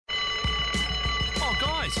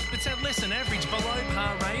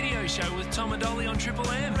Show with Tom and Ollie on Triple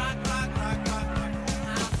M.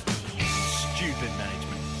 Stupid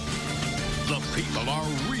management. The people are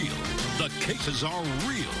real. The cases are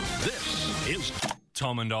real. This is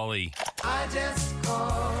Tom and Ollie. I just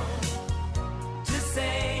called to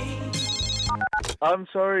say. I'm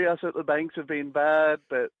sorry, us at the banks have been bad,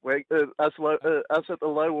 but us at the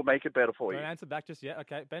low will make it better for you. Don't answer back just yet.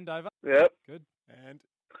 Okay, bend over. Yep. Good. And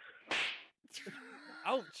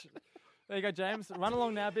ouch. There you go, James. Run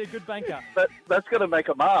along now. Be a good banker. That's going to make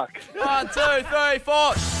a mark. 1, 2, 3,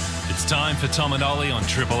 4. It's time for Tom and Ollie on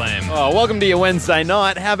Triple M. Oh, welcome to your Wednesday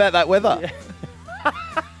night. How about that weather? Yeah.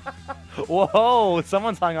 Whoa,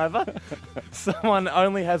 someone's hungover. Someone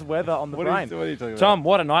only has weather on the brain. What are you talking about? Tom,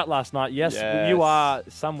 what a night last night. Yes, Yes. you are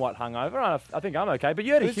somewhat hungover. I think I'm okay, but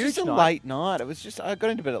you had It a was huge just a night. late night. It was just, I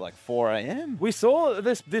got into bed at like 4 a.m. We saw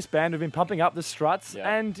this band who've been pumping up the Struts, Yeah.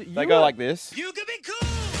 and They go like this. You can be cool.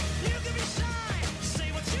 You can be shy.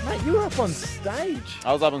 Say what you Mate, you were up on stage.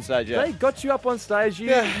 I was up on stage, yeah. They got you up on stage.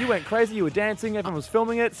 You went crazy. You were dancing. Everyone was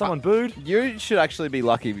filming it. Someone booed. You should actually be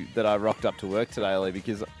lucky that I rocked up to work today, Ollie,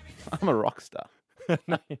 because I'm a rock star.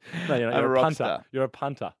 No, you're not. I'm a You're a rock punter. star. You're a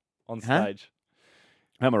punter on Huh? stage.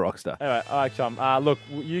 I'm a rock star. Anyway, all right, Tom. Look,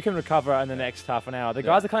 you can recover in the next half an hour. The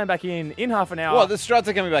guys are coming back in half an hour. What, the Struts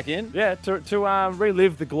are coming back in? Yeah, to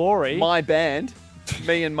relive the glory. My band.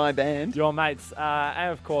 Me and my band. Your mates.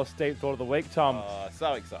 And, of course, Deep Thought of the Week, Tom. Oh,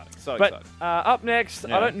 so exciting. So But exciting. up next,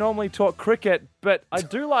 Yeah. I don't normally talk cricket, but I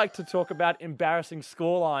do like to talk about embarrassing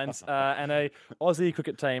scorelines. And a Aussie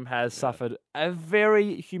cricket team has suffered a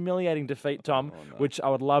very humiliating defeat, Tom, which I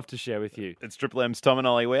would love to share with you. It's Triple M's Tom and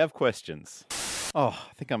Ollie. We have questions. Oh,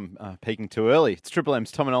 I think I'm peaking too early. It's Triple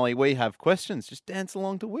M's Tom and Ollie. We have questions. Just dance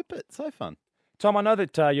along to Whip It. So fun. Tom, I know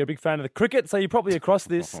that you're a big fan of the cricket, so you're probably across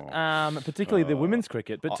this, particularly the women's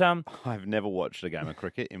cricket. But I've never watched a game of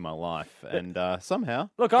cricket in my life, and somehow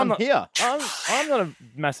look, I'm not here. I'm not a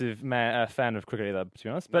massive fan of cricket either, to be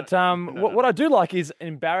honest. But what I do like is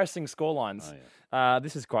embarrassing scorelines. Oh, yeah.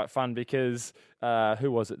 This is quite fun because who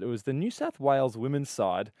was it? It was the New South Wales women's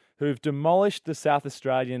side who've demolished the South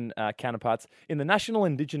Australian counterparts in the National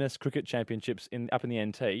Indigenous Cricket Championships up in the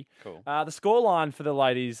NT. Cool. The scoreline for the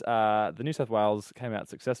ladies, the New South Wales came out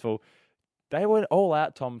successful. They went all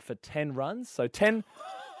out, Tom, for 10 runs. So 10...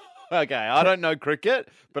 Okay, I don't know cricket,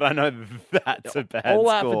 but I know that's a bad all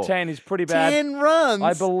score. out for 10 is pretty bad. 10 runs?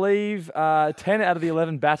 I believe 10 out of the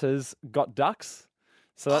 11 batters got ducks.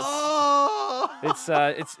 So that's... Oh!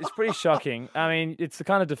 It's pretty shocking. I mean, it's the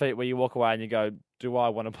kind of defeat where you walk away and you go, "Do I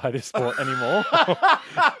want to play this sport anymore?"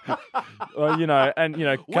 Or,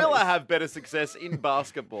 Will I have better success in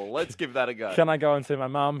basketball? Let's give that a go. Can I go and see my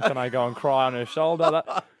mum? Can I go and cry on her shoulder?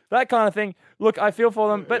 That kind of thing. Look, I feel for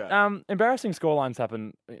them, but embarrassing scorelines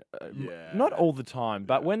happen not all the time,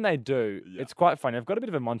 but when they do, it's quite funny. I've got a bit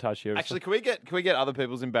of a montage here. Actually, can we get other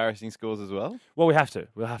people's embarrassing scores as well? Well, we have to.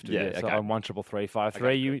 We'll have to. Yeah, Yeah. So okay. on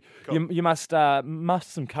 133353, Okay, cool. you must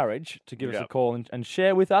muster some courage to give us a call and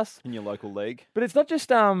share with us. In your local league. But it's not just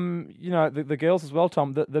the girls as well,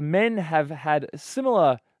 Tom. The men have had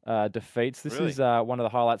similar defeats. This is one of the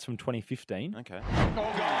highlights from 2015. Okay.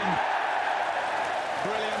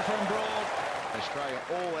 Brilliant from Broad. Australia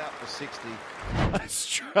all out for 60.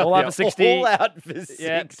 All out for 60. All out for 60.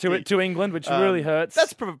 Yeah, to England, which really hurts.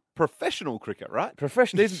 That's professional cricket, right?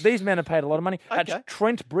 These men are paid a lot of money. Okay. At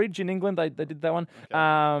Trent Bridge in England, they did that one. Okay.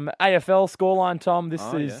 AFL scoreline, Tom. This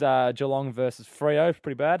is Geelong versus Freo.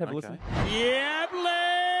 Pretty bad. Have a listen. Yeah,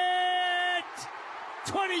 Blitz!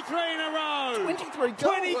 23 in a row. 23.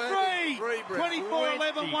 23. 24,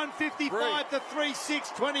 11, 155 to 3, 6,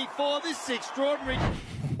 24. This is extraordinary.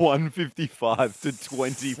 155 to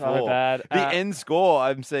 24. So bad. The end score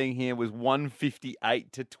I'm seeing here was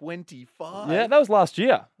 158 to 25. Yeah, that was last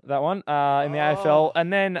year, that one, in the AFL.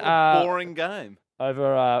 And then boring game.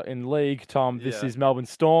 over in League, Tom, this is Melbourne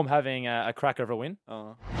Storm having a cracker of a win.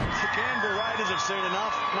 The Canberra Raiders have seen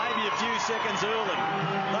enough, maybe a few seconds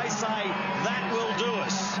early. They say that will do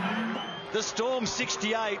us. The Storm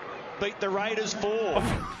 68 beat the Raiders 4.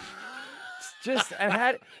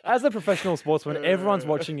 As a professional sportsman, everyone's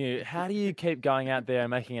watching you. How do you keep going out there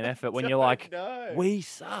and making an effort when you're like, we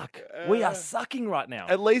suck. We are sucking right now.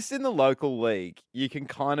 At least in the local league, you can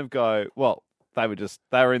kind of go, well, they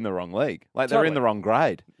were in the wrong league. Like, they were in the wrong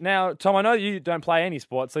grade. Now, Tom, I know you don't play any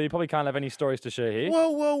sport, so you probably can't have any stories to share here.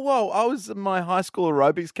 Whoa. I was my high school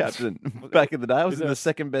aerobics captain back in the day. I was in the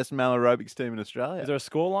second best male aerobics team in Australia. Is there a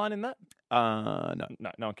score line in that? No.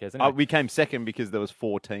 No one cares. Anyway. We came second because there was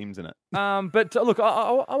 4 teams in it. But look,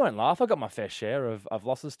 I won't laugh. I got my fair share of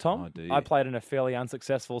losses, Tom. Oh, do you? I played in a fairly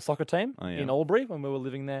unsuccessul soccer team in Albury when we were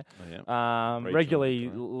living there. Regularly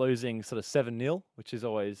losing sort of 7-0, which is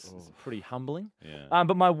always pretty humbling. Yeah.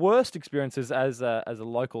 But my worst experiences as a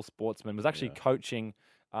local sportsman was actually coaching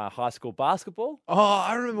high school basketball. Oh,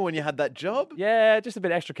 I remember when you had that job. Yeah, just a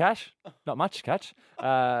bit extra cash. Not much cash.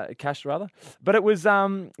 Cash, rather. But it was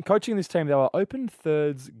coaching this team. They were open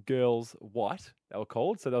thirds girls white, they were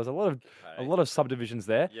called. So there was a lot of subdivisions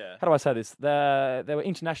there. Yeah. How do I say this? They were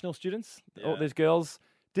international students. All these girls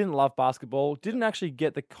didn't love basketball, didn't actually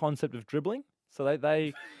get the concept of dribbling. So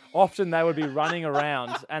they often they would be running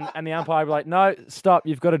around and the umpire would be like, no, stop,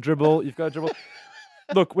 you've got to dribble.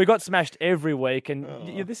 Look, we got smashed every week,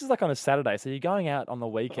 and this is like on a Saturday, so you're going out on the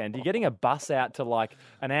weekend. You're getting a bus out to like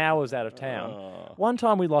an hour's out of town. One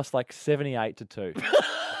time we lost like 78-2.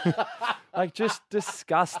 Like just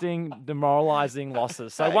disgusting, demoralising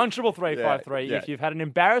losses. So 1-3-3-5-3. If you've had an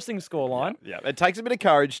embarrassing scoreline, It takes a bit of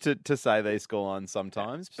courage to say these scorelines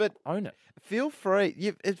sometimes, but own it. Feel free.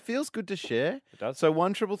 It feels good to share. It does. So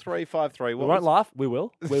 1-3-3-5-3. We won't laugh. We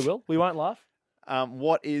will. We won't laugh.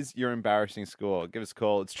 What is your embarrassing score? Give us a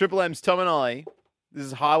call. It's Triple M's Tom and Ollie. This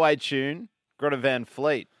is Highway Tune. Greta Van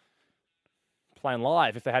Fleet. Playing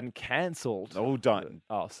live if they hadn't cancelled. Oh, don't.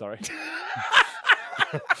 Oh, sorry.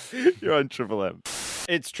 You're on Triple M.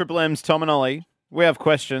 It's Triple M's Tom and Ollie. We have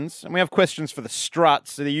questions, and we have questions for the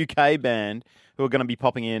Struts, the UK band, who are going to be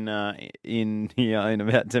popping in here in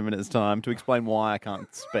about 10 minutes' time to explain why I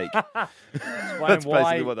can't speak. That's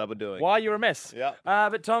basically what they were doing. Why you're a mess. Yeah.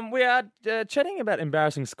 But Tom, we are chatting about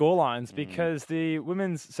embarrassing scorelines because the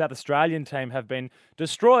women's South Australian team have been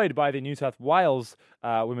destroyed by the New South Wales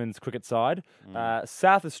women's cricket side.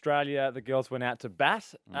 South Australia, the girls went out to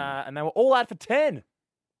bat, and they were all out for 10.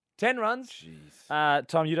 10 runs. Jeez.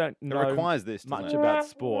 Tom, you don't know requires this, doesn't much it? about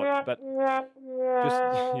sport, but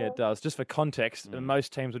it does. Just for context,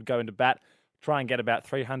 most teams would go into bat, try and get about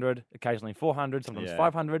 300, occasionally 400, sometimes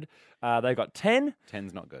 500. They got 10.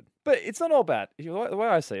 10's not good. But it's not all bad. The way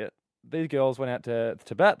I see it, these girls went out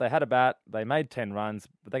to bat. They had a bat. They made 10 runs,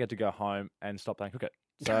 but they got to go home and stop playing cricket.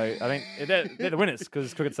 So I think they're the winners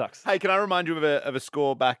because cricket sucks. Hey, can I remind you of a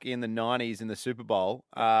score back in the 90s in the Super Bowl?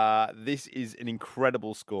 This is an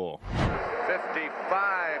incredible score. 55-10.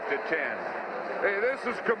 Hey, this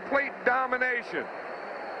is complete domination.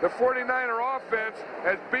 The 49er offense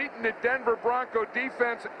has beaten the Denver Bronco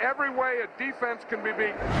defense every way a defense can be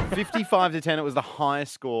beaten. 55-10. It was the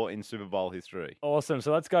highest score in Super Bowl history. Awesome.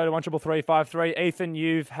 So let's go to 1-3-3-5-3. Ethan,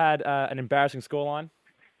 you've had an embarrassing scoreline.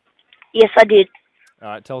 Yes, I did. All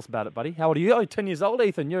right, tell us about it, buddy. How old are you? Oh, 10 years old,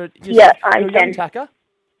 Ethan. You're I'm a young 10. tacker.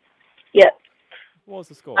 Yep. What was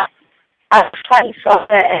the score? I was playing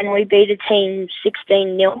soccer and we beat a team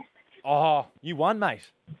 16-0. Oh, you won, mate.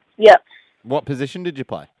 Yep. What position did you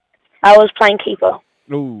play? I was playing keeper.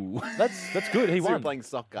 Ooh. That's good. He So won. you're playing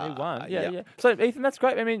soccer. He won. Yeah. So, Ethan, that's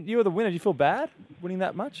great. I mean, you were the winner. Do you feel bad winning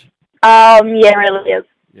that much? Yeah, really.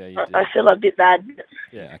 Yeah, you did. I feel a bit bad.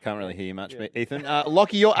 Yeah, I can't really hear you much, Ethan.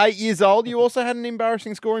 Lockie, you're 8 years old. You also had an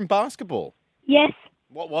embarrassing score in basketball. Yes,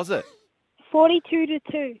 What was it?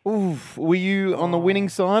 42-2. Oof. Were you on the winning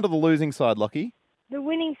side or the losing side, Lockie? The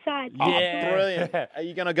winning side. Yeah. Oh, brilliant. Are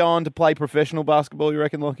you going to go on to play professional basketball, you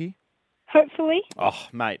reckon, Lockie? Hopefully. Oh,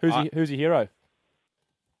 mate. Who's your hero?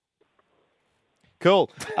 Cool.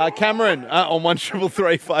 Cameron, on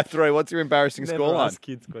 1-3-3-5-3, what's your embarrassing scoreline?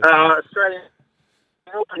 Kids questions. Australian.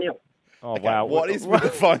 Oh, wow. What is with the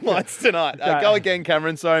phone lines tonight? Go again,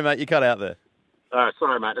 Cameron. Sorry, mate. You cut out there.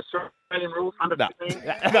 Sorry, mate. Australian rules under 15.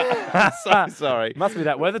 So sorry. Must be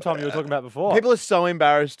that weather, Tom, you were talking about before. People are so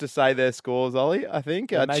embarrassed to say their scores, Ollie, I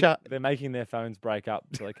think. They're making their phones break up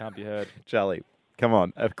so they can't be heard. Charlie, come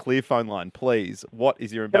on. A clear phone line, please. What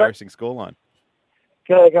is your embarrassing scoreline?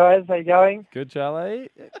 G'day, guys. How you going? Good, Charlie.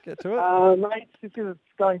 Get to it. Mate, this is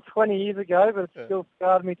going 20 years ago, but it still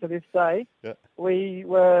scarred me to this day. Yeah. We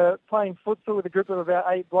were playing futsal with a group of about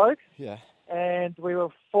 8 blokes, Yeah. and we were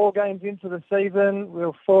 4 games into the season. We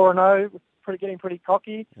were 4-0, getting pretty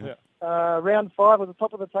cocky. Yeah. Round 5 was a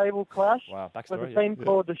top of the table clash Wow, with backstory. a team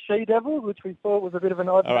called the She Devils, which we thought was a bit of an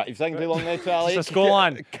odd. All right, you've taken too long there, Charlie. Just a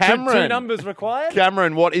scoreline. Cameron. Two numbers required.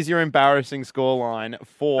 Cameron, what is your embarrassing scoreline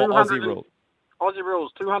for 200 Aussie rules? Aussie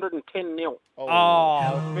rules, 210-0.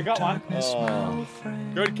 Oh, we got one. Oh.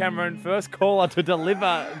 Good, Cameron. First caller to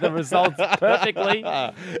deliver the results perfectly.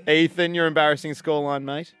 Ethan, your embarrassing scoreline,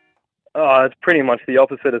 mate? Oh, it's pretty much the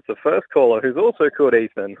opposite. It's the first caller who's also called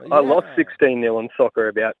Ethan. I lost 16-0 in soccer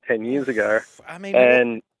about 10 years ago. I mean,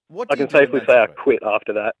 and I can safely say I quit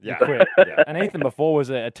after that. You quit. Yeah. And Ethan before was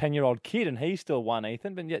a 10-year-old kid, and he still won,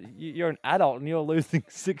 Ethan. But yet you're an adult, and you're losing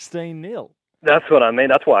 16-0. That's what I mean.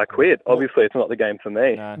 That's why I quit. Obviously, it's not the game for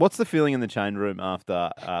me. No. What's the feeling in the change room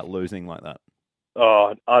after losing like that?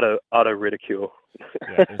 Oh, utter ridicule.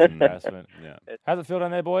 Yeah, it's an embarrassment. Yeah. How's it feel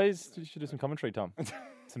down there, boys? You should do some commentary, Tom.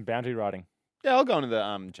 Some boundary riding. Yeah, I'll go into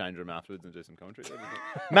the change room afterwards and do some commentary.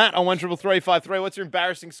 Matt on 133353. What's your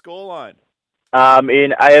embarrassing scoreline?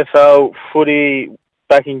 In AFL footy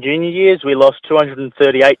back in junior years, we lost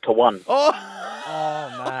 238-1. Oh,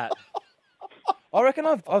 Matt. I reckon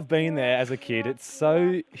I've been there as a kid. It's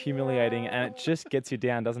so humiliating, and it just gets you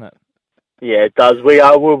down, doesn't it? Yeah, it does. We're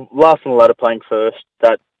last on the ladder playing first.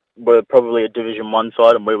 That we're probably a Division 1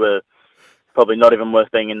 side, and we were probably not even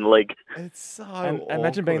worth being in the league. It's so And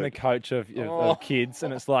imagine being the coach of kids,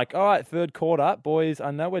 and it's like, all right, third quarter, boys,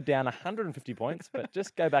 I know we're down 150 points, but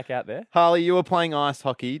just go back out there. Harley, you were playing ice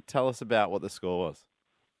hockey. Tell us about what the score was.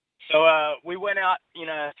 So we went out in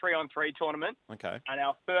a 3-on-3 tournament. Okay. And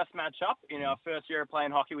our first match-up, in our first year of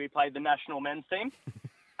playing hockey, we played the national men's team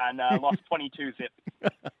and lost 22-zip.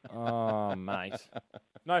 Oh, mate.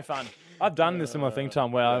 No fun. I've done this similar thing,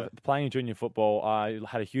 Tom, where playing junior football, I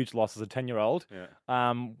had a huge loss as a 10-year-old.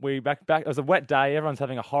 Yeah. It was a wet day. Everyone's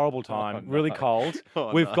having a horrible time, really cold.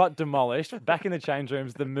 We've got demolished. Back in the change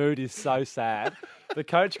rooms, the mood is so sad. The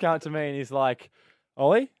coach came up to me and he's like,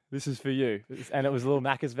 Ollie, this is for you. And it was a little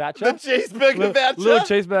Macca's voucher. The cheeseburger voucher? Little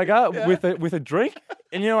cheeseburger with a drink.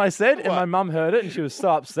 And you know what I said? And my mum heard it and she was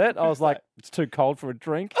so upset. I was like, it's too cold for a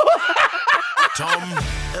drink. Tom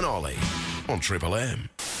and Ollie on Triple M.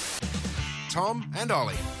 Tom and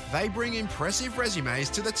Ollie, they bring impressive resumes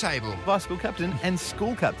to the table. Vice school captain and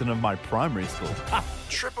school captain of my primary school.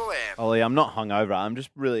 Triple M. Ollie, I'm not hungover. I'm just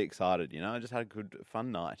really excited, I just had a good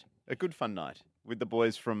fun night with the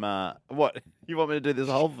boys from, what? You want me to do this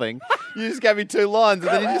whole thing? You just gave me 2 lines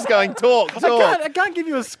and then you're just going, talk. I can't give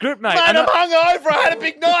you a script, mate. Mate, I'm hungover. I had a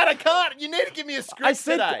big night. I can't. You need to give me a script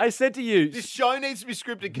today. I said to you. This show needs to be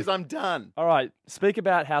scripted because I'm done. All right. Speak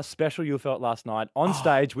about how special you felt last night on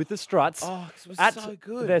stage with the Struts. Oh, it was at so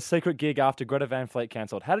good. Their secret gig after Greta Van Fleet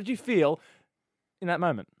cancelled. How did you feel in that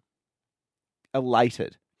moment?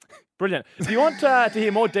 Elated. Brilliant. If you want to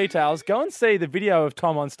hear more details, go and see the video of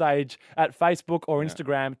Tom on stage at Facebook or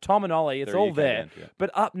Instagram. Tom and Ollie, it's all there. But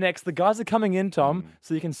up next, the guys are coming in, Tom,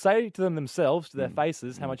 so you can say to them themselves, to their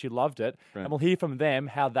faces, how much you loved it. And we'll hear from them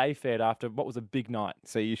how they fared after what was a big night.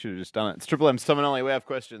 So you should have just done it. It's Triple M's Tom and Ollie. We have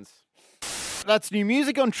questions. That's new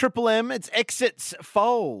music on Triple M. It's Exits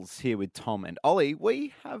Foals here with Tom and Ollie.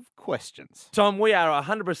 We have questions. Tom, we are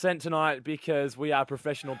 100% tonight because we are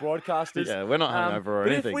professional broadcasters. Yeah, we're not hungover or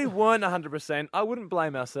but anything. If we weren't 100%, I wouldn't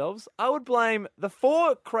blame ourselves. I would blame the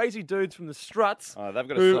 4 crazy dudes from the Struts. Oh, they've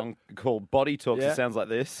got a song called Body Talks. It sounds like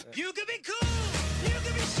this. You could be cool, you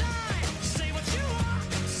could be shy, say what you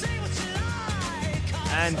want, say what you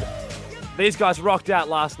like. And these guys rocked out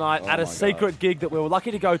last night at a secret gig that we were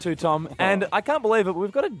lucky to go to, Tom. And I can't believe it, but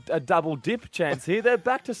we've got a double dip chance here. They're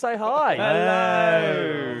back to say hi.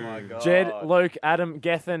 Hello. Oh, my God. Jed, Luke, Adam,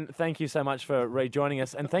 Gethin, thank you so much for rejoining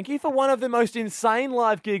us. And thank you for one of the most insane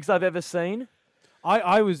live gigs I've ever seen.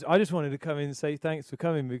 I just wanted to come in and say thanks for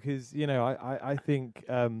coming because, I think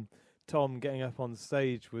Tom getting up on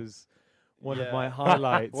stage was one of my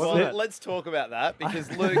highlights. Well, let's talk about that because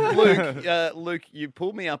Luke, you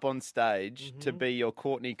pulled me up on stage to be your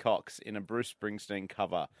Courtney Cox in a Bruce Springsteen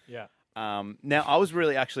cover. Yeah. Now, I was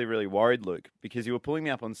really worried, Luke, because you were pulling me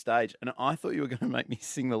up on stage, and I thought you were going to make me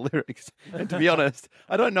sing the lyrics. And to be honest,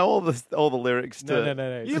 I don't know all the lyrics.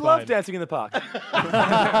 No. You love Dancing in the Park. It's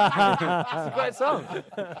a great song.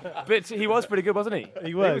 But he was pretty good, wasn't he?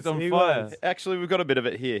 He was on fire. Actually, we've got a bit of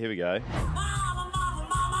it here. Here we go.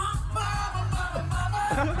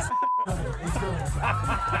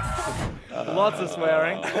 Lots of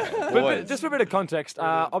swearing. But just for a bit of context,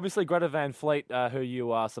 obviously Greta Van Fleet, who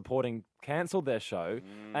you are supporting, cancelled their show.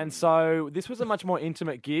 And so this was a much more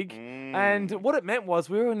intimate gig. And what it meant was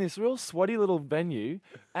we were in this real sweaty little venue.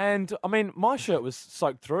 And, I mean, my shirt was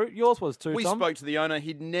soaked through. Yours was too, We Tom. spoke to the owner.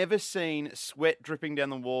 He'd never seen sweat dripping down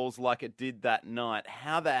the walls like it did that night.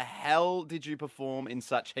 How the hell did you perform in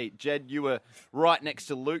such heat? Jed, you were right next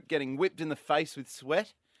to Luke getting whipped in the face with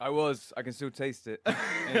sweat. I was. I can still taste it.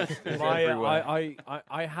 It's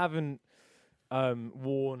I haven't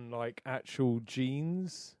worn like actual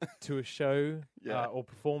jeans to a show or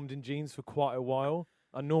performed in jeans for quite a while.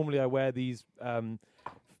 Normally I wear these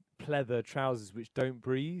pleather trousers which don't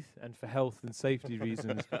breathe, and for health and safety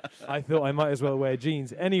reasons, I thought I might as well wear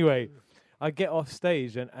jeans. Anyway, I get off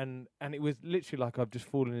stage and it was literally like I've just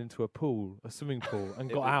fallen into a swimming pool,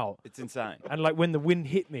 and got out. It's insane. And like when the wind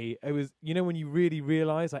hit me, it was, you know, when you really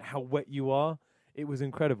realise like how wet you are. It was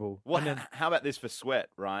incredible. Well, how about this for sweat,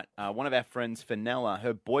 right? One of our friends, Fenella,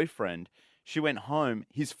 her boyfriend, she went home.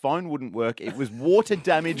 His phone wouldn't work. It was water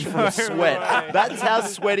damage from sweat. That's how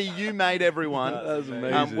sweaty you made everyone. That was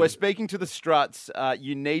amazing. We're speaking to the Struts.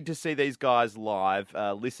 You need to see these guys live.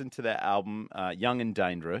 Listen to their album, Young and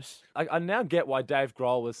Dangerous. I now get why Dave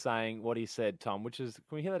Grohl was saying what he said, Tom, which is,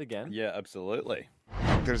 can we hear that again? Yeah, absolutely.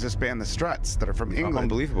 There's this band, the Struts, that are from England.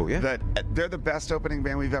 Unbelievable, yeah. That they're the best opening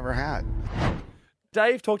band we've ever had.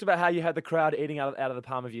 Dave talked about how you had the crowd eating out of the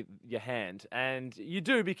palm of your hand, and you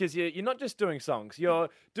do because you're not just doing songs, you're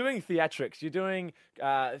doing theatrics, you're doing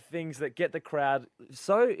things that get the crowd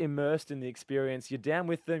so immersed in the experience. You're down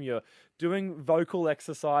with them, you're doing vocal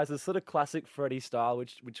exercises, sort of classic Freddie style,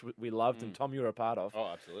 which we loved, and Tom, you were a part of.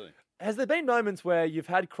 Oh, absolutely. Has there been moments where you've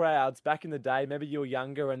had crowds back in the day, maybe you were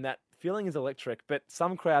younger, and that feeling is electric, but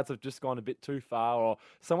some crowds have just gone a bit too far, or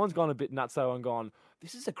someone's gone a bit nutso and gone,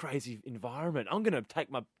 this is a crazy environment, I'm going to take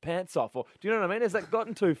my pants off, or do you know what I mean? Has that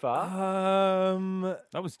gotten too far?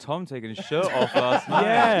 That was Tom taking his shirt off last night.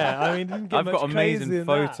 Yeah, I mean, didn't get I've much got amazing crazier than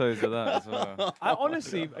photos of that as well. I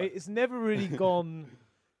honestly, it's never really gone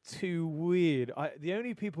too weird. The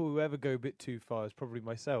only people who ever go a bit too far is probably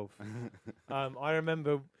myself. I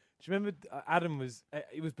remember. Do you remember Adam was?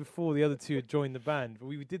 It was before the other two had joined the band, but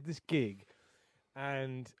we did this gig,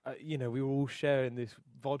 and you know, we were all sharing this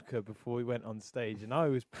vodka before we went on stage, and I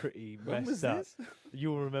was pretty messed up.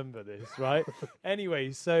 You'll remember this, right?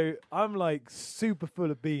 Anyway, so I'm like super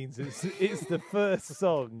full of beans. It's the first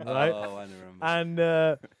song, right? Oh, I remember.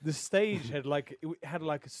 And the stage had like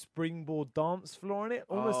a springboard dance floor on it,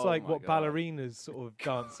 almost like what ballerinas sort of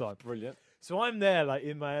dance on. Brilliant. So I'm there, like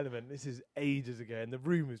in my element. This is ages ago, and the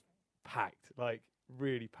room is packed, like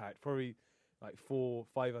really packed, probably like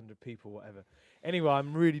 400-500 people, whatever. Anyway,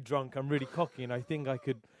 I'm really drunk, I'm really cocky, and I think I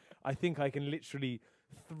can literally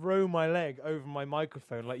throw my leg over my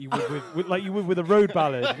microphone like you would with a road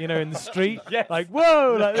ballad, you know, in the street. Yes. Like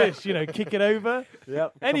whoa, like this, you know, kick it over.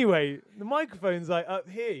 Yep. Anyway, the microphone's like up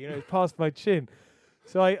here, you know, it's past my chin.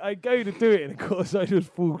 So I go to do it, and of course I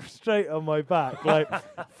just fall straight on my back, like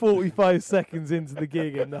 45 seconds into the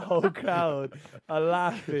gig, and the whole crowd are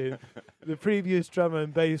laughing. The previous drummer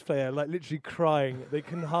and bass player, like literally crying. They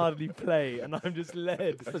can hardly play, and I'm just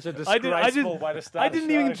led. Such a disgraceful way to start. I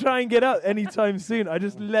didn't even try and get up anytime soon. I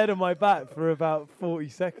just led on my back for about 40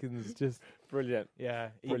 seconds. Just brilliant. Yeah,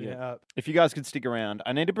 eating it up. If you guys could stick around,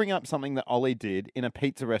 I need to bring up something that Ollie did in a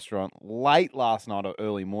pizza restaurant late last night, or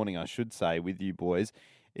early morning, I should say, with you boys.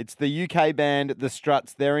 It's the UK band, the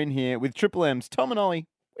Struts. They're in here with Triple M's Tom and Ollie.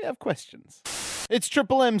 We have questions. It's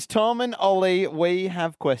Triple M's Tom and Ollie. We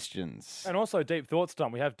have questions. And also Deep Thoughts,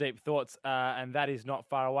 Tom. We have Deep Thoughts, and that is not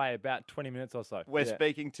far away, about 20 minutes or so. We're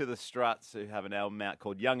speaking to the Struts, who have an album out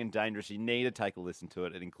called Young and Dangerous. You need to take a listen to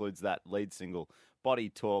it. It includes that lead single, Body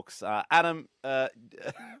Talks. Adam,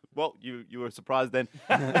 well, you were surprised then.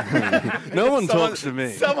 No one talks to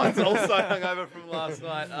me. Someone's also hungover from last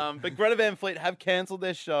night. But Greta Van Fleet have cancelled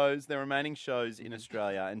their shows, their remaining shows in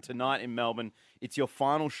Australia. And tonight in Melbourne, it's your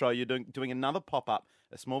final show. You're doing another pop-up,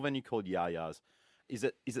 a small venue called Yaya's.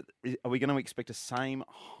 Are we going to expect a same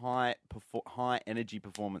high energy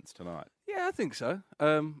performance tonight? Yeah, I think so.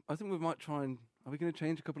 I think we might try and... Are we going to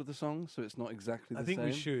change a couple of the songs so it's not exactly the same? I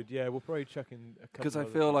think we should, yeah. We'll probably chuck in a couple. Because I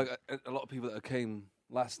feel like a lot of people that came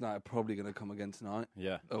last night are probably going to come again tonight.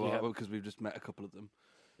 Yeah. Because we've just met a couple of them.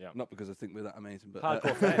 Yeah. Not because I think we're that amazing, but...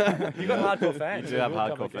 Hardcore fans. You've got hardcore fans. You do have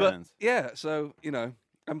hardcore fans. But, yeah, so, you know,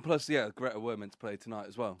 and plus, yeah, Greta were meant to play tonight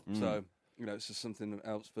as well. So, you know, it's just something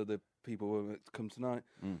else for the people who were meant to come tonight.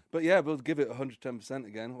 But yeah, we'll give it 110%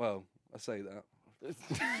 again. Well, I say that.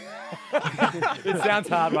 It sounds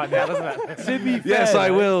hard right now, doesn't it? To be fair, yes,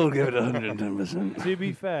 I will give it 110%. To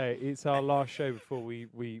be fair, it's our last show before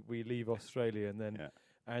we leave Australia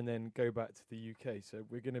and then go back to the UK. So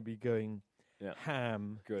we're going to be going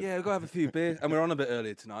ham. Good. Yeah, we've got to have a few beers, and we're on a bit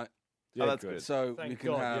earlier tonight. Yeah, that's good. So Thank we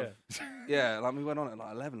can God, have, yeah, like we went on at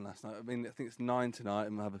like 11 last night. I mean, I think it's 9 tonight,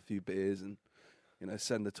 and we'll have a few beers and, you know,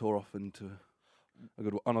 send the tour off into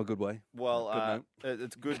on a good way. Well,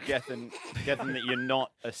 it's good, Gethin, that you're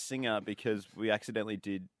not a singer, because we accidentally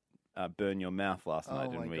did burn your mouth last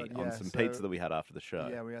night, didn't we? On some pizza that we had after the show.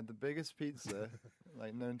 Yeah, we had the biggest pizza,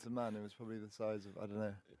 like known to man. It was probably the size of, I don't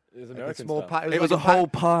know. It was Like American a small style. pie. It was a whole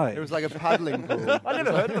pie. It was like a paddling pool. I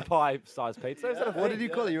never heard of the pie-sized pizza. Is that a What thing? did you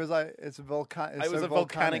call it? It was like it's a volcanic. It was a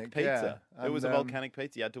volcanic pizza. Yeah. It was a And, volcanic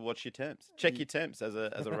pizza. You had to watch your temps. Check your temps, as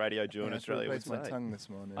a radio Jew in yeah, Australia would I my say. tongue this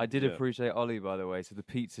morning. I did Yeah. appreciate Ollie, by the way. So the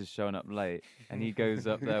pizza's showing up late, and he goes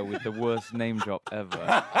up there with the worst name drop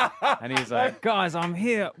ever. And he's like, "Guys, I'm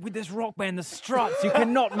here with this rock band, the Struts. You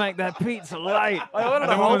cannot make that pizza late." I ordered And a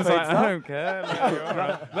the whole woman's like, pizza. "I don't care." Like, all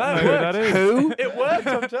right. No, it Who worked. that is? Who? It worked,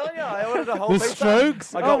 I'm telling you. I ordered a whole The pizza.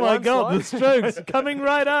 Strokes? I Oh got my one God, the slice. Strokes coming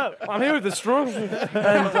right up. I'm here with the Strokes.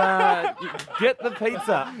 And get the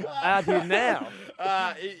pizza out here now.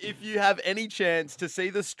 If you have any chance to see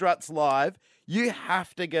the Struts live, you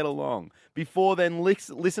have to get along. Before then,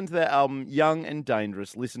 listen to their album, Young and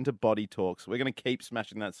Dangerous. Listen to Body Talks. We're going to keep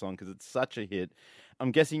smashing that song because it's such a hit.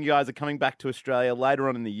 I'm guessing you guys are coming back to Australia later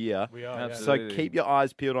on in the year. We are, yeah. So keep your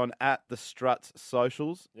eyes peeled on at the Struts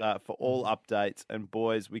socials for all updates. And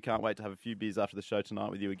boys, we can't wait to have a few beers after the show tonight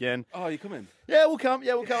with you again. Oh, you come in? Yeah, we'll come.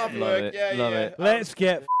 Yeah, we'll come after Love work. it, Yeah, love yeah. it. Let's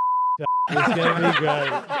get It's going to be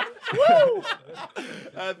great. Woo!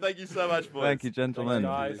 Thank you so much, boys. Thank you, gentlemen.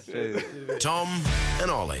 Thanks, guys. Cheers. Tom and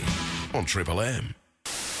Ollie on Triple M.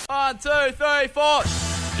 1, 2, 3, 4.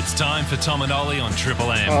 It's time for Tom and Ollie on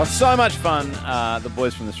Triple M. Oh, so much fun. The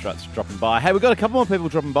boys from the Struts dropping by. Hey, we've got a couple more people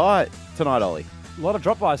dropping by tonight, Ollie. A lot of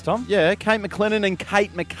drop-bys, Tom. Yeah, Kate McLennan and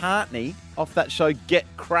Kate McCartney off that show Get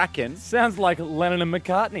Crackin'. Sounds like Lennon and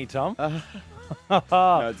McCartney, Tom.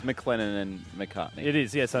 No, it's McLennan and McCartney. It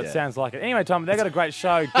is, yeah, so Yeah. it sounds like it. Anyway, Tom, they've got a great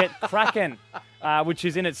show, Get Crackin', which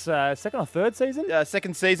is in its second or third season.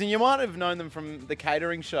 Second season. You might have known them from the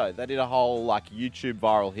catering show. They did a whole YouTube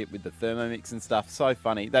viral hit with the Thermomix and stuff. So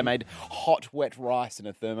funny. They made hot wet rice in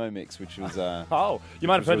a Thermomix, which was You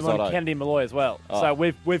might have heard them on risotto. Kennedy and Malloy as well. Oh. So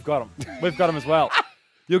we've got them. We've got them as well.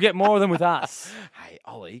 You'll get more of them with us. Hey,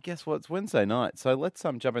 Ollie, guess what? It's Wednesday night. So let's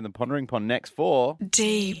jump in the pondering pond next for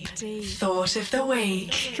Deep Thought of the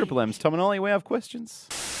Week. Triple M's Tom and Ollie. We have questions.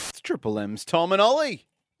 It's Triple M's Tom and Ollie.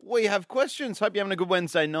 We have questions. Hope you're having a good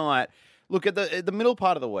Wednesday night. Look, at the middle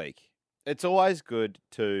part of the week, it's always good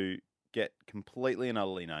to get completely and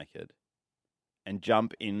utterly naked and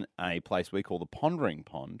jump in a place we call the Pondering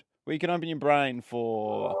Pond, where you can open your brain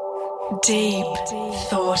for... Deep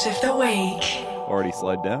Thought of the Week. Already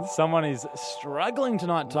slowed down? Someone is struggling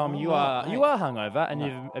tonight, Tom. You are hungover, and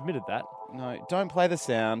you've admitted that. No, don't play the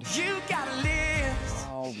sound. You gotta live.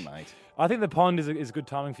 Oh, mate. I think the pond is good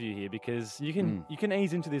timing for you here because you can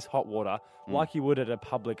ease into this hot water like you would at a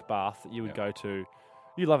public bath that you would go to.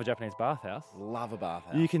 You love a Japanese bathhouse. Love a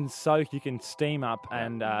bathhouse. You can soak, you can steam up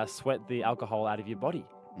and sweat the alcohol out of your body.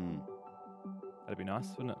 That'd be nice,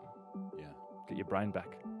 wouldn't it? Yeah. Get your brain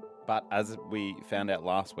back. But as we found out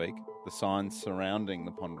last week, the signs surrounding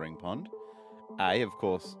the Pondering Pond, A, of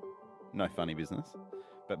course, no funny business,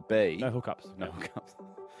 but B... No hookups. No hookups.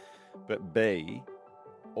 But B,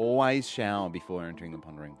 always shower before entering the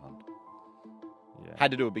Pondering Pond. Yeah.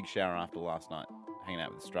 Had to do a big shower after last night, hanging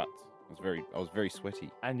out with the Struts. I was very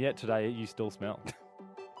sweaty. And yet today you still smell.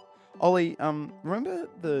 Ollie, remember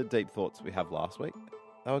the deep thoughts we have last week?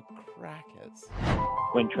 They were crackers.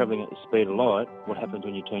 When travelling at the speed of light, what happens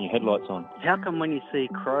when you turn your headlights on? How come when you see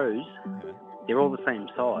crows, they're all the same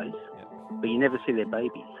size, but you never see their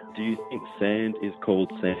babies? Do you think sand is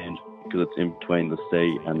called sand because it's in between the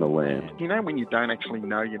sea and the land? You know when you don't actually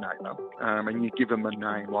know your neighbour and you give them a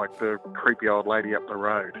name, like the creepy old lady up the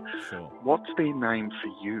road, what's their name for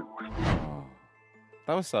you?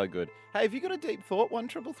 That was so good. Hey, have you got a deep thought?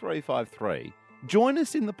 133353. Join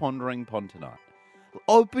us in the Pondering Pond tonight.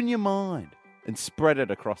 Open your mind and spread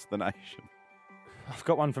it across the nation. I've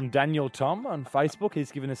got one from Daniel Tom on Facebook.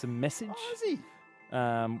 He's given us a message. Oh, is he?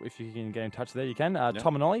 If you can get in touch there, you can.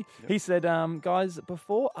 Tom and Ollie. He said, guys,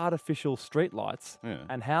 before artificial street lights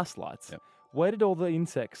and house lights, where did all the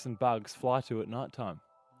insects and bugs fly to at night time?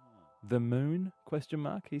 The moon? ?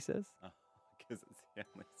 He says. Because it's the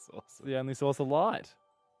only source. The only source of light.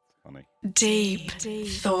 Funny. Deep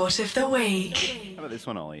Thought of the Week. How about this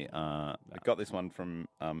one, Ollie? I got this one from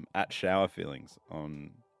at Shower Feelings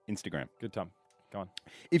on Instagram. Good, Tom. Go on.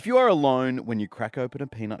 If you are alone when you crack open a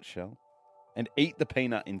peanut shell and eat the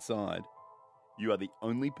peanut inside, you are the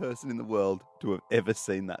only person in the world to have ever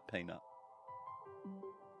seen that peanut.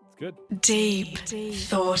 It's good. Deep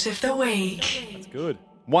Thought of the Week. That's good.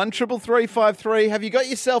 133353. Have you got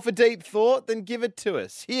yourself a deep thought? Then give it to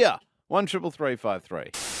us. Here,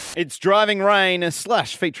 133353. It's Driving Rain /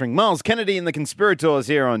 featuring Miles Kennedy and the Conspirators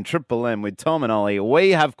here on Triple M with Tom and Ollie. We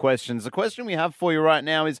have questions. The question we have for you right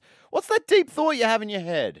now is, what's that deep thought you have in your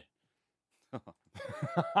head?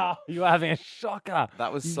 You were having a shocker.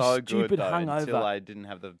 That was You so good, stupid though, hungover. until I didn't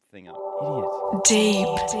have the thing up. Deep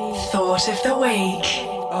thought of the week.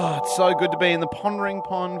 Oh, it's so good to be in the pondering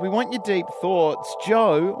pond. We want your deep thoughts.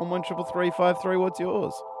 Joe, on 13353, what's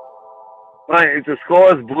yours? Mate, if the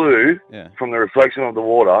sky is blue Yeah. from the reflection of the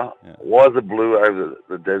water, why is it blue over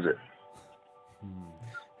the desert?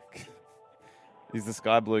 Is the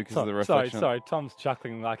sky blue because of the reflection? Sorry. Tom's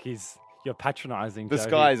chuckling like you're patronising. The Joe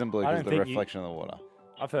sky here. isn't blue I because of don't the think you- reflection of the water.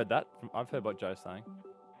 I've heard that. I've heard what Joe's saying.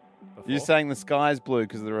 You're saying the sky is blue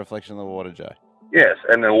because of the reflection of the water, Joe? Yes,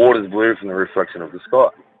 and the water's blue from the reflection of the sky.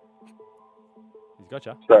 He's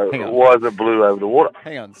gotcha. So Hang on. why is it blue over the water?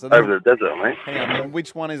 Hang on. So over the desert, mate. Hang on. Then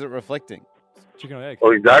which one is it reflecting? Chicken or egg?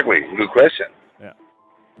 Oh, exactly. Good question. Yeah.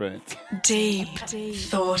 Brilliant. Deep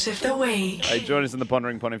thought of the week. Hey, join us in the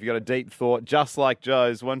pondering pond if you've got a deep thought, just like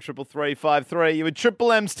Joe's. 13353. You with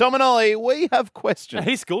Triple M's Tom and Ollie. We have questions.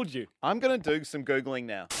 He schooled you. I'm going to do some Googling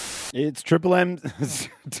now. It's Triple M's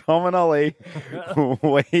Tom and Ollie.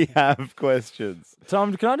 We have questions.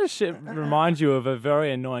 Tom, can I just remind you of a very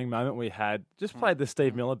annoying moment we had? Just played the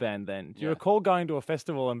Steve Miller Band then. Do you recall going to a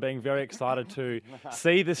festival and being very excited to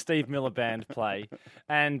see the Steve Miller Band play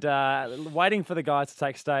and waiting for the guys to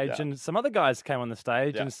take stage? Yeah. And some other guys came on the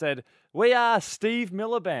stage Yeah. and said, "We are Steve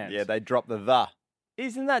Miller Band." Yeah, they dropped the.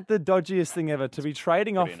 Isn't that the dodgiest thing ever, to be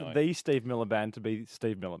trading off annoying. the Steve Miller Band to be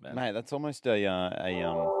Steve Miller Band? Mate, that's almost a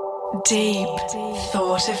Deep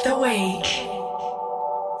thought of the week.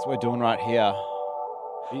 That's what we're doing right here.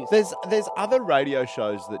 There's other radio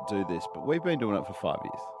shows that do this, but we've been doing it for 5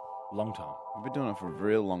 years. Long time. We've been doing it for a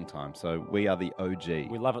real long time, so we are the OG.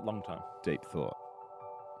 We love it long time. Deep thought.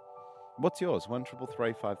 What's yours?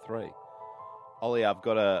 13353. Ollie, I've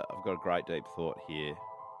got a great deep thought here.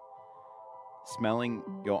 Smelling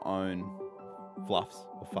your own fluffs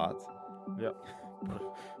or farts. Yep.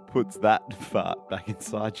 Puts that fart back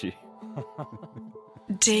inside you.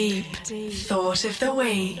 Deep thought of the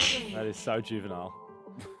week. That is so juvenile.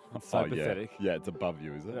 It's so Oh, pathetic. Yeah, it's above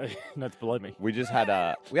you, is it? No, it's below me. We just had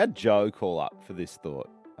Joe call up for this thought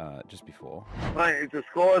just before. Mate, if the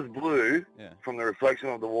sky is blue from the reflection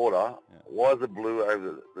of the water, why is it blue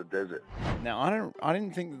over the desert? Now I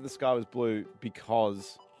didn't think that the sky was blue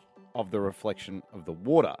because of the reflection of the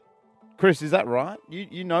water. Chris, is that right?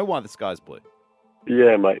 You know why the sky's blue?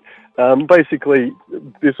 Yeah, mate. Basically,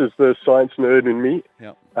 this is the science nerd in me.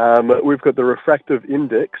 Yep. We've got the refractive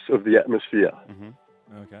index of the atmosphere. Mm-hmm.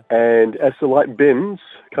 Okay. And as the light bends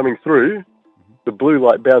coming through, the blue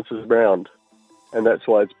light bounces around. And that's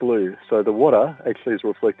why it's blue. So the water actually is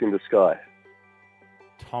reflecting the sky.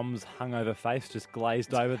 Tom's hungover face just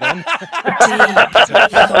glazed over then. Don't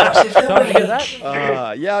you get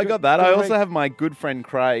that? Yeah, I got that. I also have my good friend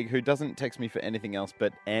Craig, who doesn't text me for anything else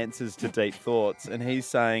but answers to deep thoughts, and he's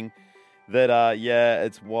saying that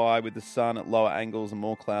it's why with the sun at lower angles and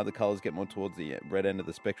more cloud, the colours get more towards the red end of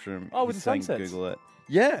the spectrum. Oh, with He's the saying sunsets. Google it.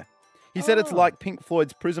 Yeah, he said it's like Pink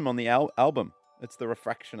Floyd's Prism on the album. It's the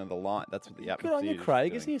refraction of the light. That's what the Good atmosphere on you, is Craig.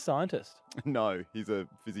 doing. Is he a scientist? No, he's a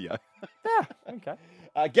physio. Okay.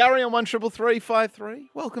 Gary on 13353.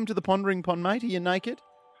 Welcome to the Pondering Pond, mate. Are you naked?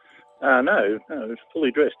 No, it's fully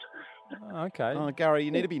dressed. Oh, okay. Oh, Gary, you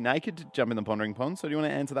need to be naked to jump in the Pondering Pond. So do you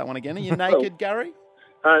want to answer that one again? Are you naked, Gary?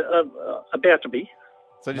 About to be.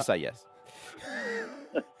 So just say yes.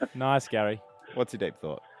 Nice, Gary. What's your deep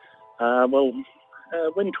thought?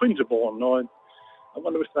 When twins are born, I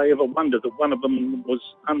wonder if they ever wonder that one of them was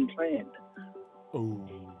unplanned. Ooh.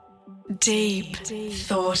 Deep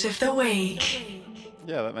thought of the week.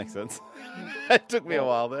 Yeah, that makes sense. It took me a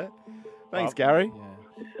while there. Thanks, Gary.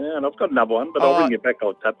 Yeah, and I've got another one, but I'll ring you back.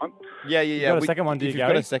 I'll tap one. Yeah. You got a second one, do you, If you've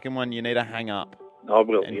Gary? got a second one, you need to hang up. I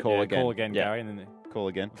will. And yeah. call Yeah, again. call again, Yeah. Gary, and then Call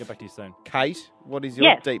again. I'll get back to you soon. Kate, what is your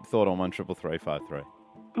Yes. deep thought on 13353?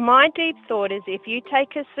 My deep thought is if you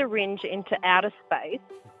take a syringe into outer space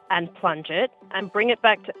and plunge it and bring it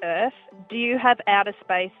back to Earth, do you have outer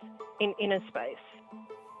space in inner space?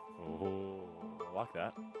 Oh, I like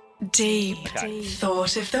that. Deep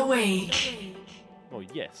thought of the week. Well,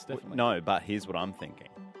 yes, definitely. No, but here's what I'm thinking.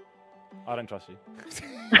 I don't trust you.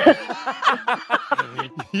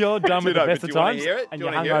 You're done with the best of times, and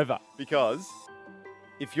you're hungover. Because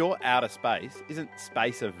if you're outer space, isn't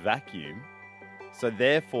space a vacuum? So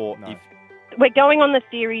therefore, if We're going on the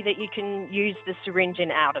theory that you can use the syringe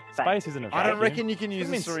in outer space. Space isn't a vacuum. I don't reckon you can What use do you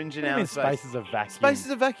a mean- syringe in what do you mean outer space. space is a vacuum? Space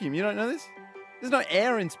is a vacuum. You don't know this? There's no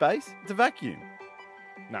air in space. It's a vacuum.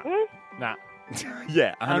 Nah. Hmm? Nah.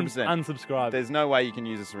 Yeah, 100%. Unsubscribe. There's no way you can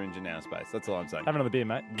use a syringe in outer space. That's all I'm saying. Have another beer,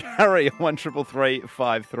 mate. Gary,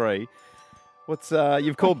 13353. What's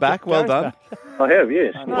you've called back? Well Gary's done. back. I have,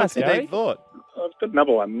 yes. What's your Gary. deep thought? I've got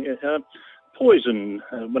another one. poison,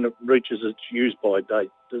 when it reaches its use-by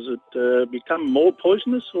date, does it become more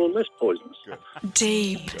poisonous or less poisonous?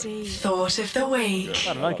 Deep thought of the week.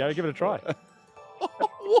 I don't know, Gary. Give it a try.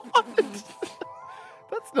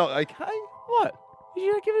 That's not okay. What?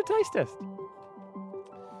 You should give it a taste test.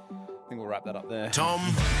 I think we'll wrap that up there. Tom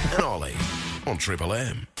and Ollie on Triple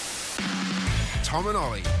M. Tom and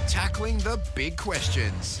Ollie tackling the big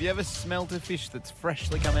questions. Have you ever smelt a fish that's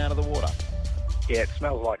freshly come out of the water? Yeah, it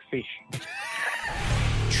smells like fish.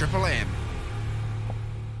 Triple M.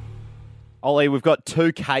 Ollie, we've got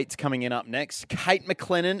two Kates coming in up next. Kate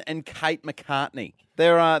McLennan and Kate McCartney.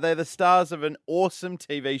 They're the stars of an awesome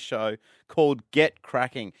TV show called Get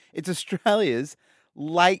Cracking. It's Australia's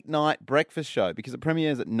late night breakfast show because it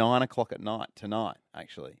premieres at 9 o'clock at night tonight,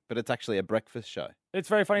 actually. But it's actually a breakfast show. It's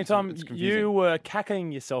very funny, Tom. It's confusing. You were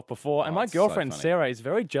cackling yourself before, and my it's so girlfriend funny. Sarah is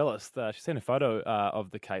very jealous. She's seen a photo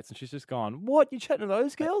of the Kates, and she's just gone, "What? You chatting to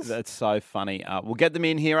those girls?" That's so funny. We'll get them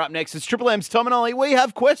in here up next. It's Triple M's Tom and Ollie. We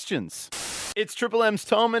have questions. It's Triple M's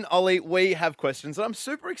Tom and Ollie. We have questions. And I'm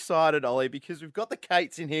super excited, Ollie, because we've got the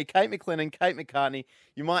Kates in here. Kate McLennan, Kate McCartney.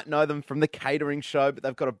 You might know them from the catering show, but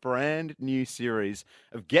they've got a brand new series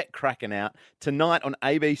of Get Cracking out tonight on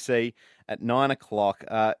ABC at 9 o'clock.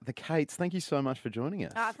 The Kates, thank you so much for joining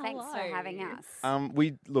us. Oh, thanks for having us.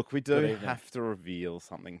 We do Good evening. have to reveal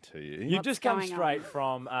something to you. You've just come going straight on?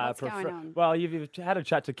 from What's going on? well, you've had a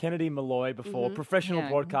chat to Kennedy Malloy before, Mhm. professional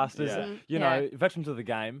Yeah. broadcasters, Yeah. you know, veterans of the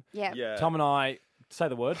game. Yep. Yeah. Tom and I say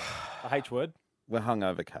the word, the H word. We're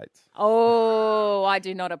hungover, Kates. Oh, I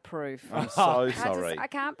do not approve. I'm so sorry. I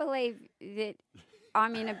can't believe that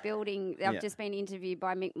I'm in a building. I've Yeah. just been interviewed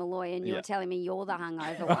by Mick Malloy, and Yeah. you're telling me you're the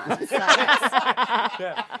hungover one. So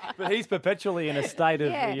that's, But he's perpetually in a state of,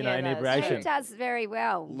 Yeah. you know, Yeah, inebriation. he does very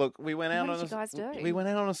well. Look, we went out What on did you guys do? we went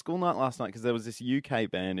out on a school night last night because there was this UK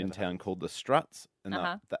band in town called the Struts, and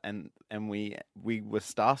Uh-huh. and we were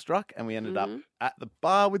starstruck, and we ended up Mhm. at the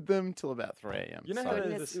bar with them till about 3 a.m. You know So- how there's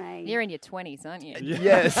Goodness this- me. You're in your 20s, aren't you?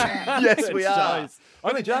 Yes, yes, we It are. shows.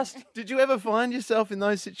 Only just. Did you ever find yourself in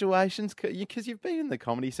those situations? Because you've been in the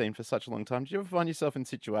comedy scene for such a long time. Did you ever find yourself in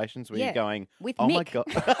situations where Yeah, you're going, with "Oh my Mick." god"?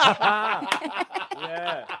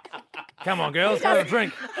 Yeah. Come on, girls, have a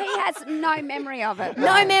drink. He has no memory of it.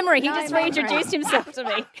 No memory. He No just memory. reintroduced himself to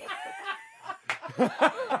me.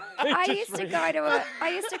 I used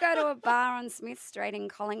to go to a bar on Smith Street in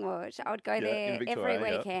Collingwood. I would go in there Victoria, every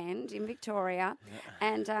yeah. weekend in Victoria,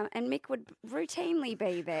 and Mick would routinely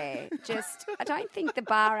be there. Just I don't think the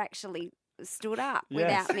bar actually stood up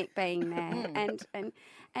Yes. without Mick being there,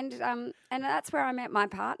 and that's where I met my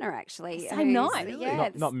partner actually. Same who's- night? Yeah,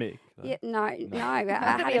 Not me. Yeah, no. I That'd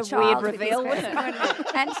had be a a child weird with this reveal, wouldn't person, wouldn't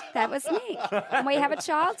it? And that was Nick. And we have a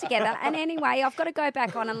child together. And anyway, I've got to go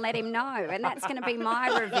back on and let him know, and that's going to be my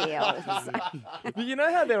reveal. So- But you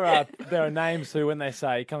know how there are names who, when they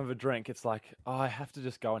say "come have a drink," it's like, "Oh, I have to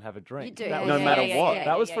just go and have a drink." You do, That yeah, was, No matter what.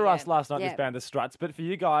 that was for us last night. This Yeah. band, the Struts. But for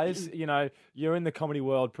you guys, you know, you're in the comedy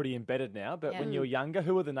world, pretty embedded now. But when Yeah. you were younger,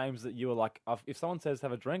 who were the names that you were like, if someone says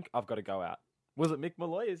have a drink, I've got to go out? Was it Mick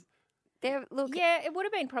Malloy? Look, Yeah, it would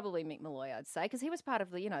have been probably Mick Malloy, I'd say, because he was part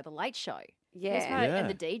of the, the Late Show. He was yeah, part of- Yeah. and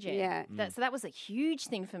the DJ. Yeah. So that was a huge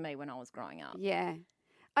thing for me when I was growing up. yeah.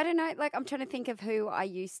 I don't know. Like I'm trying to think of who I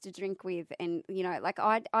used to drink with, and like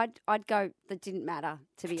I'd go. That didn't matter,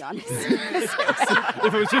 to be honest.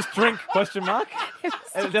 If it was just drink, question mark?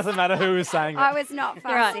 It doesn't matter who was saying it. I was not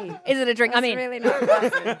You're right. fussy. Is it a drink? I I was mean, really not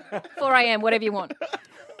fussy. 4 a.m., whatever you want.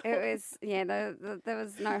 It was, there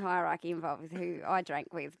was no hierarchy involved with who I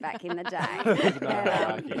drank with back in the day.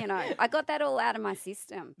 And, I got that all out of my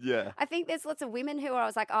system. Yeah. I think there's lots of women who I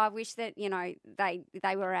was like, oh, I wish that,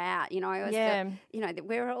 they were out, It was Yeah.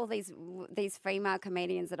 where are all these female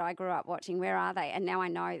comedians that I grew up watching? Where are they? And now I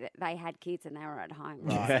know that they had kids and they were at home.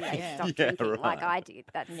 Right. So they Yeah. stopped Yeah, drinking like right. I did.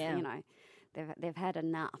 That's, Yeah. they've had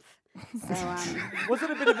enough. So, Was it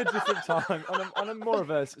a bit of a different time on a more of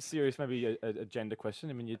a serious, maybe a gender question?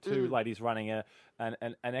 I mean, you're two ladies running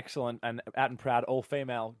an excellent and out and proud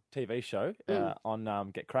all-female TV show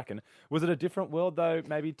on Get Crackin'. Was it a different world, though,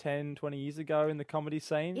 maybe 10, 20 years ago in the comedy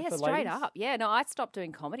scene Yeah, for straight ladies? up. Yeah, no, I stopped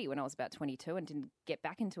doing comedy when I was about 22 and didn't get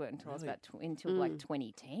back into it until I was about until like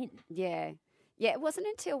 2010. yeah. Yeah, it wasn't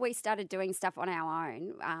until we started doing stuff on our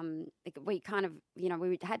own. We kind of,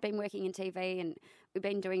 we had been working in TV and we'd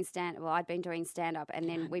been doing I'd been doing stand-up, and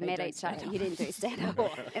then we been met doing each other. stand-up. You didn't do stand-up.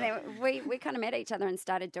 And then we kind of met each other and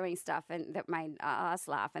started doing stuff and that made us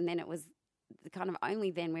laugh. And then it was only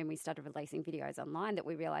then when we started releasing videos online that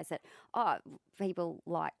we realised that, people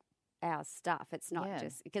like our stuff. It's not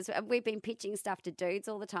just because we've been pitching stuff to dudes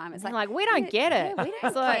all the time. It's They're like, we don't get it. Yeah, we don't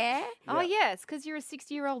It's like, care. oh, yeah, it's because you're a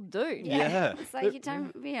 60-year-old dude. Yeah. So you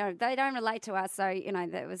don't, they don't relate to us. So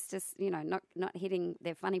that was just, not hitting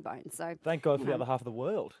their funny bone. So thank God for the other half of the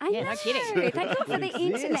world. I know. No kidding. Thank God for the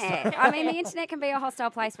internet. I mean, the internet can be a hostile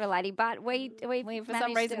place for a lady, but we for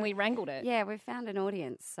some reason we wrangled it. Yeah, we've found an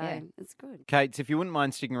audience, so it's good. Kate, if you wouldn't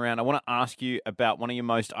mind sticking around, I want to ask you about one of your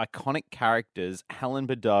most iconic characters, Helen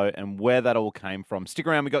Badeau, and where that all came from. Stick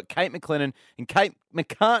around. We've got Kate McLennan and Kate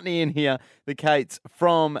McCartney in here, the Kates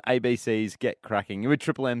from ABC's Get Cracking. You're with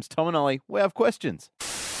Triple M's Tom and Ollie. We have questions.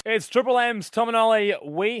 It's Triple M's Tom and Ollie.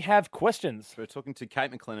 We have questions. We're talking to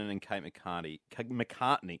Kate McLennan and Kate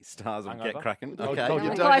McCartney, stars of Get Hungover? Cracking. Oh, Okay, told you.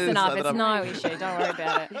 you don't Close need to enough. say that It's up. no issue. Don't worry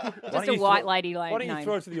about it. Why Just don't a you white throw- lady Why don't you name.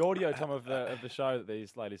 throw to the audio, Tom, of the show that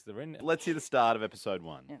these ladies are in? Let's hear the start of episode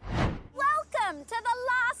 1. Welcome to the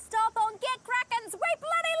last stop on Get Crackin's We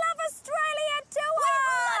Bloody Love Australia tour!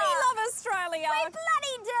 We bloody love Australia! We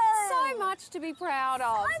bloody do! So much to be proud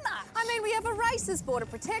of. So much! I mean, we have a racist border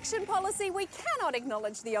protection policy. We cannot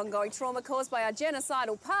acknowledge the ongoing trauma caused by our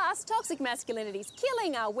genocidal past. Toxic masculinity is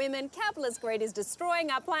killing our women. Capitalist greed is destroying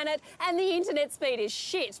our planet. And the internet speed is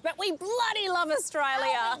shit. But we bloody love Australia!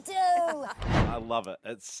 Oh, we do! I love it.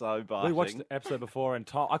 It's so biting. We watched the episode before, and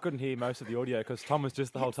Tom, I couldn't hear most of the audio because Tom was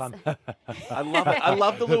just the whole time. I love it. I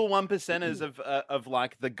love the little 1%ers of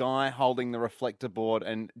like the guy holding the reflector board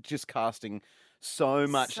and just casting so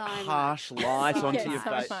much harsh light onto your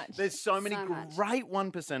face. There's so many great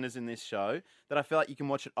 1%ers in this show that I feel like you can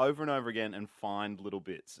watch it over and over again and find little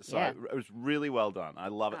bits. So it was really well done. I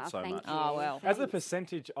love it so much. Oh, well. As a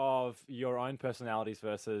percentage of your own personalities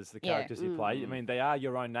versus the characters you play, I mean, they are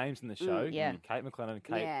your own names in the show. Kate McLennan and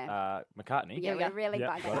Kate McCartney. Yeah, we're really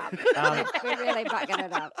bugging got up. We're really bugging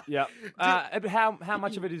it up. Yeah. But how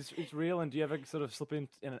much of it is real, and do you ever sort of slip in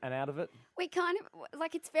and out of it? We kind of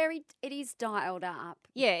it is dialed up.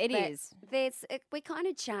 Yeah, it but is. We kind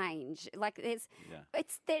of change. Like it's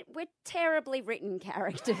that we're terribly written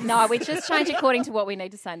characters. No, we just change according to what we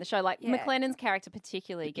need to say in the show. Like McLennan's character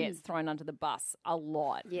particularly gets thrown under the bus a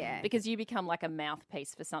lot. Yeah. Because you become like a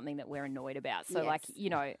mouthpiece for something that we're annoyed about. So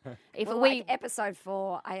if well, we like episode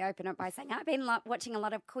 4, I open it by saying I've been watching a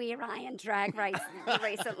lot of Queer Eye and Drag Race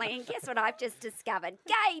recently, and guess what I've just discovered?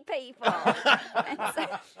 Gay people.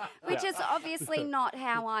 Which is obviously not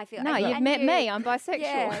how I feel. No, you've met me. I'm bisexual.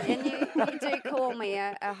 Yeah, and you do call me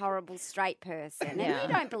a horrible straight person. And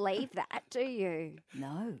you don't believe that, do you?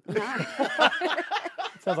 No.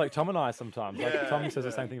 Sounds like Tom and I sometimes. Like Tom says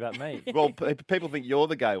the same thing about me. Well, people think you're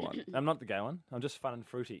the gay one. I'm not the gay one. I'm just fun and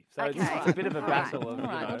fruity. So Okay. it's a bit of a battle of, All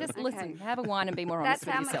right, well, just listen, have a wine and be more That's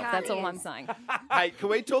honest with how yourself. That's all McCartney I'm is. saying. Hey, can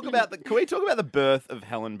we talk about the birth of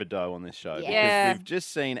Helen Badeau on this show? Yeah. Because we've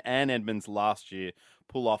just seen Anne Edmonds last year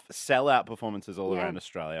pull off sellout performances all around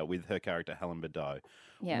Australia with her character Helen Badeau.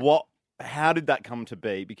 Yeah. How did that come to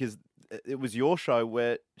be? Because it was your show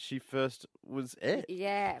where she first was aired.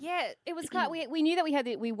 Yeah. Yeah, it was quite. We knew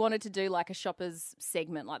that we wanted to do like a shoppers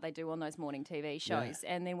segment like they do on those morning TV shows,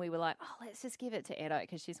 and then we were like, oh, let's just give it to Edo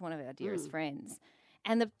because she's one of our dearest friends,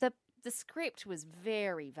 and the script was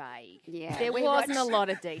very vague. Yeah. There wasn't a lot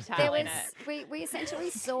of detail in it. We essentially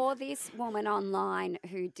saw this woman online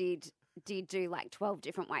who did do like 12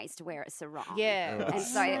 different ways to wear a sarong. Yeah. Right. And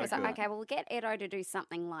so it was like, okay, well, we'll get Edo to do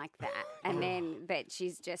something like that. And then, but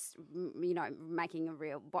she's just, making a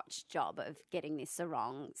real botched job of getting this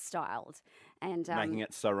sarong styled. And Making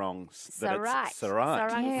it sarongs. Sarite. It's Sarite.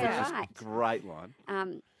 Sarong Which is Sarite. a great line.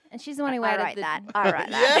 And she's the one who I added wrote the... that. I wrote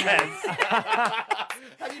that. Yes!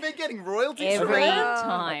 Have you been getting royalties for Every that?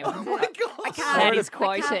 time. Oh my God. That is I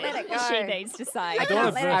quoted. can't let it go. She needs to say. I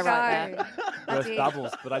can't let it I wrote go. that. Burst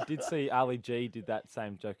doubles, but I did see Ali G did that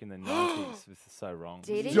same joke in the 90s with So Wrong.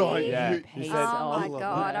 Did he? Yeah. He said, oh my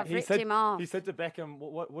God, I've ripped him off. He said to Beckham,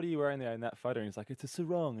 what are you wearing there in that photo? And he's like, it's a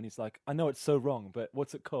sarong. And he's like, I know it's so wrong, but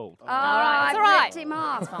what's it called? Oh, I right. ripped him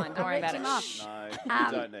off. It's fine. Don't worry about it. No,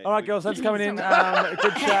 you don't need All right, girls, thanks for coming in.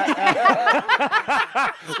 Good chat.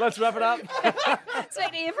 Let's wrap it up. Sweet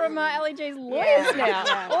to hear from LEG's lawyers now.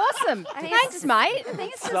 Awesome. Thanks, mate.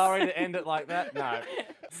 Sorry to end it like that. No.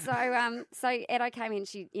 So Edo came in.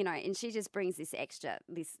 And she just brings this extra,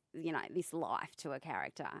 this life to a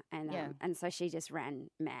character, and so she just ran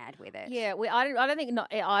mad with it. Yeah, I don't think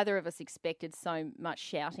either of us expected so much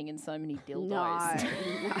shouting and so many dildos.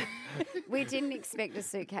 No. We didn't expect a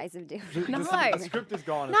suitcase of dildos. No. The script is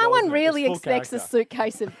gone. as No well, one isn't it? really It's full expects a character.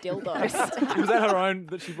 suitcase of dildos. Was that her own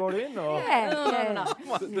that she brought in? Or? Yeah,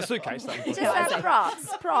 No. The suitcase, though.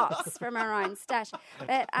 Just props from her own stash.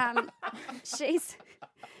 But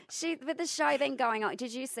with the show then going on.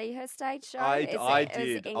 Did you see her stage show? I It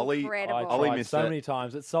did. was incredible. Ollie missed so it. many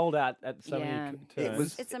times. It sold out at so many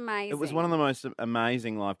turns. It's amazing. It was one of the most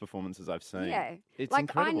amazing live performances I've seen. Yeah, it's like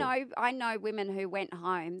incredible. I know women who went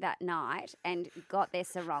home that night and got their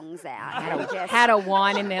sarongs out and just Had a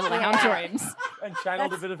wine in their lounge rooms. And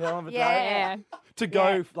channeled a bit of Helen Vitale. Yeah. To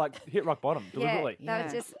go hit rock bottom Yeah, deliberately. that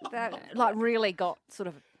was just Like really got sort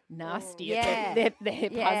of nasty Yeah. at their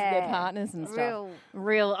partners and stuff.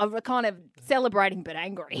 Real kind of celebrating but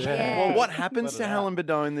angry. Well, what happens to Helen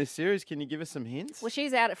Badot in this series? Can you give us some hints? Well,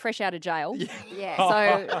 she's fresh out of jail. Yeah.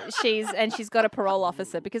 So she's got a parole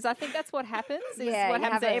officer because I think that's what happens. Is Yeah, what you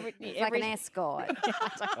happens have every like an escort.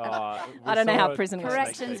 I don't know how prison works.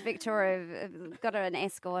 Corrections Victoria got an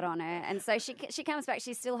escort on her, and so she comes back.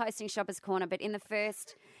 She's still hosting Shoppers Corner, but in the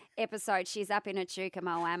first episode, she's up in Echuca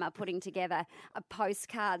Moama putting together a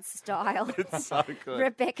postcard style, It's so good.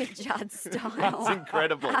 Rebecca Judd style. It's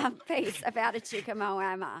incredible. Piece about Echuca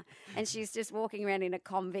Moama, and she's just walking around in a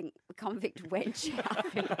convict wench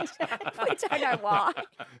outfit. We don't know why.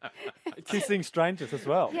 Kissing strangers as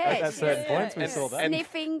well. Yeah, At certain points we saw that.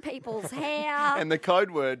 Sniffing people's hair. And the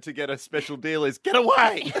code word to get a special deal is "get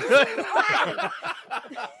away."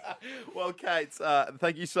 Well, Kate,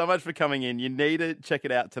 thank you so much for coming in. You need to check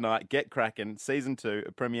it out tonight. Get Crackin', Season 2.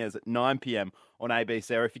 It premieres at 9 p.m. on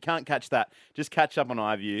ABC. Or if you can't catch that, just catch up on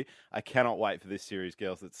iView. I cannot wait for this series,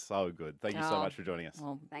 girls. It's so good. Thank you so much for joining us.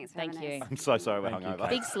 Well, thanks for thank having you. us. I'm so sorry we're hungover.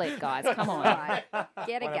 Big sleep, guys. Come on.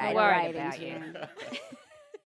 Get a Worried Gatorade about into you. you.